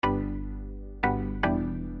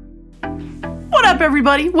up,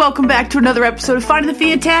 everybody? Welcome back to another episode of Finding the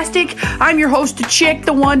Fantastic. I'm your host, Chick,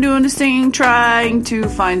 the one doing the singing, trying to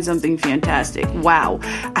find something fantastic. Wow.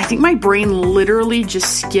 I think my brain literally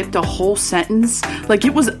just skipped a whole sentence. Like,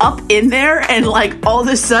 it was up in there, and, like, all of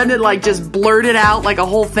a sudden, it, like, just blurted out, like, a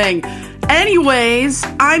whole thing. Anyways,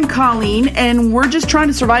 I'm Colleen, and we're just trying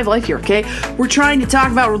to survive life here, okay? We're trying to talk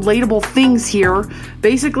about relatable things here.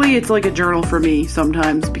 Basically, it's like a journal for me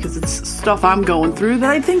sometimes, because it's stuff I'm going through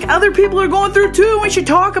that I think other people are going through too, and we should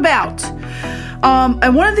talk about.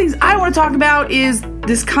 And one of the things I want to talk about is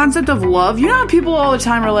this concept of love. You know how people all the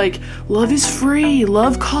time are like, love is free,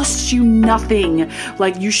 love costs you nothing,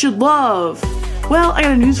 like, you should love. Well, I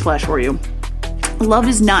got a newsflash for you. Love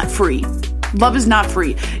is not free. Love is not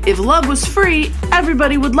free. If love was free,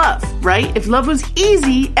 everybody would love, right? If love was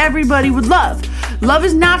easy, everybody would love. Love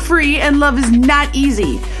is not free and love is not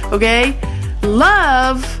easy, okay?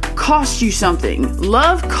 Love costs you something.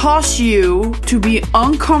 Love costs you to be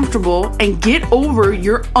uncomfortable and get over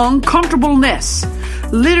your uncomfortableness.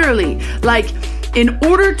 Literally, like, in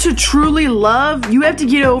order to truly love, you have to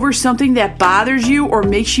get over something that bothers you or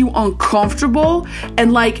makes you uncomfortable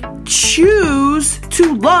and, like, choose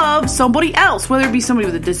to love somebody else, whether it be somebody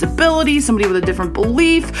with a disability, somebody with a different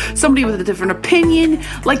belief, somebody with a different opinion.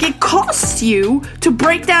 Like, it costs you to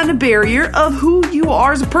break down the barrier of who you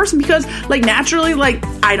are as a person, because, like, naturally, like,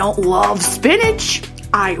 I don't love spinach.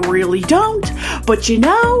 I really don't. But you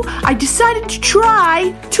know, I decided to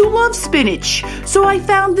try to love spinach. So I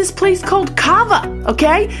found this place called Cava,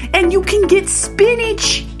 okay? And you can get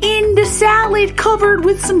spinach in the salad covered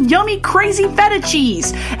with some yummy, crazy feta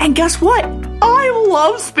cheese. And guess what? I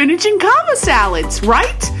love spinach and Cava salads,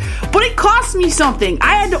 right? But it cost me something.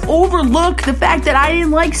 I had to overlook the fact that I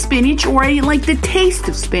didn't like spinach, or I didn't like the taste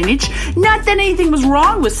of spinach. Not that anything was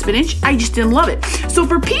wrong with spinach, I just didn't love it. So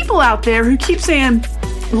for people out there who keep saying,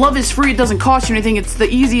 love is free, it doesn't cost you anything, it's the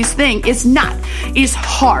easiest thing. It's not. It's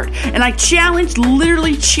hard. And I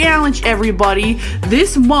literally challenge everybody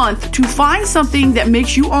this month to find something that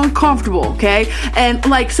makes you uncomfortable, okay? And,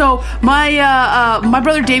 like, so my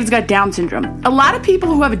brother David's got Down syndrome. A lot of people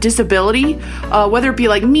who have a disability, whether it be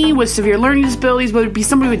like me with severe learning disabilities, whether it be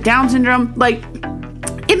somebody with Down syndrome, like,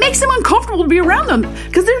 it makes them uncomfortable to be around them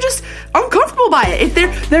because they're just uncomfortable by it.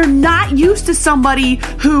 If they're not used to somebody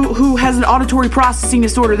who has an auditory processing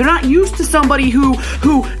disorder, they're not used to somebody who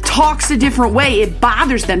talks a different way. It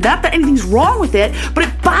bothers them. Not that anything's wrong with it, but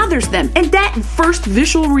it bothers them. And that first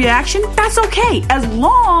visual reaction, that's okay, as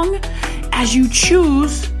long as you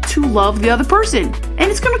choose to love the other person. And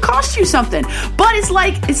it's going to cost you something. But it's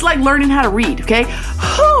like learning how to read, okay?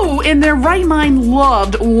 Who in their right mind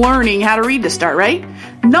loved learning how to read to start, right?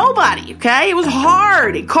 Nobody, okay? It was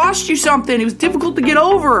hard. It cost you something. It was difficult to get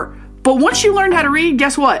over. But once you learned how to read,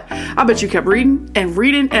 guess what? I bet you kept reading and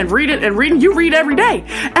reading and reading and reading. You read every day.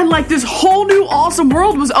 And, like, this whole new awesome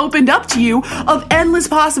world was opened up to you of endless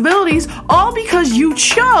possibilities, all because you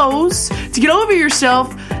chose to get over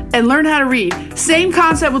yourself and learn how to read. Same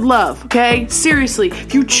concept with love, okay? Seriously,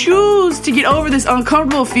 if you choose to get over this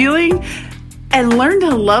uncomfortable feeling and learn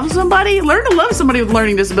to love somebody with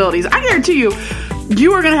learning disabilities, I guarantee you,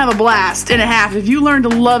 you are going to have a blast and a half if you learn to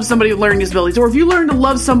love somebody with learning disabilities, or if you learn to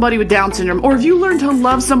love somebody with Down syndrome, or if you learn to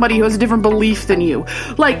love somebody who has a different belief than you.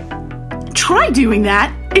 Like, try doing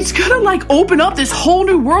that. It's going to, like, open up this whole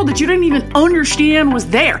new world that you didn't even understand was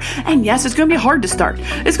there. And yes, it's going to be hard to start.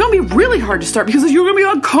 It's going to be really hard to start because you're going to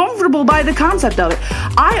be uncomfortable by the concept of it.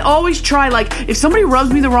 I always try, like, if somebody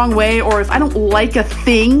rubs me the wrong way, or if I don't like a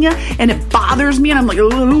thing and it bothers me and I'm like, oh,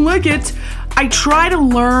 I don't like it, I try to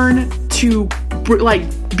learn to,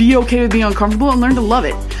 like, be okay with being uncomfortable and learn to love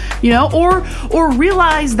it, you know, or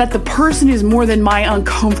realize that the person is more than my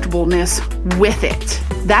uncomfortableness with it.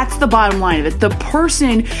 That's the bottom line of it. The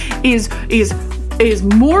person is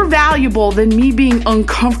more valuable than me being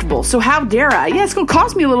uncomfortable. So how dare I? Yeah, it's going to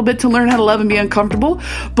cost me a little bit to learn how to love and be uncomfortable.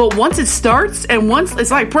 But once it starts, and once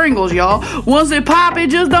it's like Pringles, y'all. Once it pop, it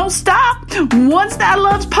just don't stop. Once that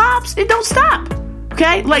love pops, it don't stop.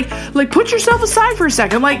 Okay, like put yourself aside for a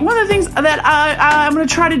second. Like, one of the things that I'm going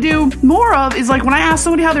to try to do more of is, like, when I ask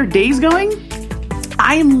somebody how their day's going,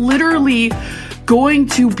 I am literally going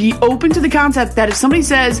to be open to the concept that if somebody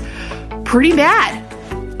says, pretty bad,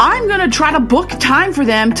 I'm going to try to book time for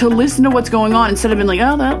them to listen to what's going on instead of being like,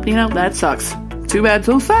 oh, well, you know, that sucks. Too bad,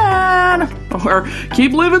 so sad. Or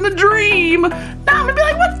keep living the dream. No, I'm going to be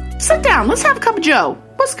like, what? Sit down. Let's have a cup of Joe.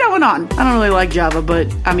 What's going on? I don't really like Java, but,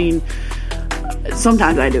 I mean,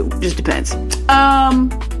 sometimes I do. Just depends.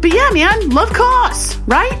 But yeah, man, love costs,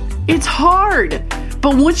 right? It's hard.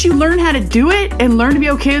 But once you learn how to do it and learn to be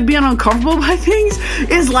okay with being uncomfortable by things,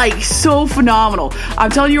 is like so phenomenal. I'm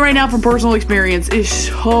telling you right now from personal experience, it's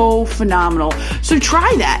so phenomenal. So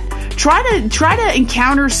try that. Try to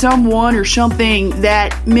encounter someone or something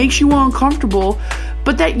that makes you uncomfortable,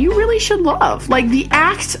 but that you really should love. Like the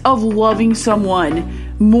act of loving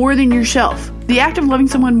someone more than yourself. The act of loving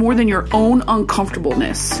someone more than your own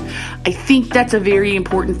uncomfortableness. I think that's a very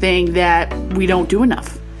important thing that we don't do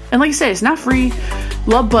enough. And like I said, it's not free.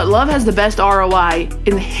 But love has the best ROI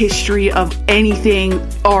in the history of anything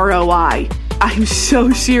ROI. I'm so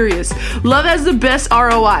serious. Love has the best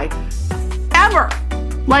ROI ever.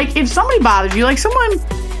 Like, if somebody bothers you, like someone,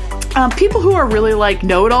 people who are really like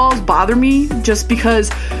know-it-alls bother me just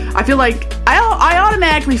because I feel like I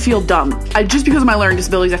automatically feel dumb. Just because of my learning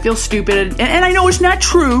disabilities, I feel stupid. And I know it's not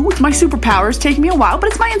true. It's my superpowers. It's taking me a while, but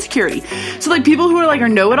it's my insecurity. So like people who are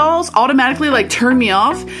know-it-alls automatically like turn me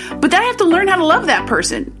off. But then I have to learn how to love that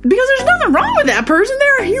person. Because there's nothing wrong with that person.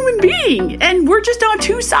 They're a human being. And we're just on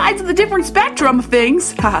two sides of the different spectrum of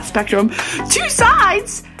things. Haha, spectrum. Two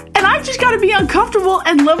sides. And I've just got to be uncomfortable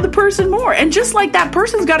and love the person more. And just like that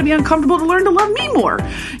person's got to be uncomfortable to learn to love me more.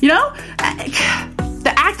 You know?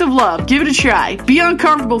 The act of love. Give it a try. Be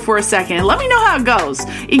uncomfortable for a second and let me know how it goes.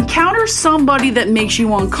 Encounter somebody that makes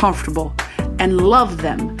you uncomfortable and love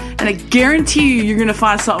them. And I guarantee you're going to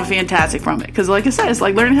find something fantastic from it. Because like I said, it's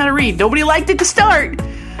like learning how to read. Nobody liked it to start.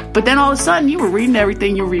 But then all of a sudden, you were reading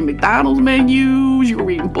everything. You were reading McDonald's menus. You were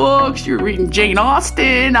reading books. You were reading Jane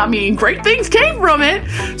Austen. I mean, great things came from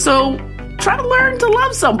it. So try to learn to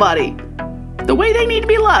love somebody the way they need to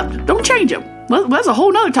be loved. Don't change them. Well, that's a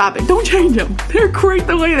whole nother topic. Don't change them. They're great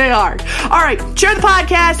the way they are. All right, share the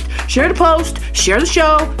podcast, share the post, share the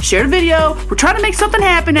show, share the video. We're trying to make something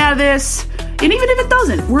happen out of this. And even if it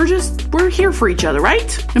doesn't, we're here for each other,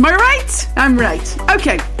 right? Am I right? I'm right.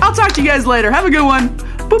 Okay, I'll talk to you guys later. Have a good one.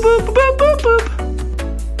 Boop, boop, boop, boop, boop.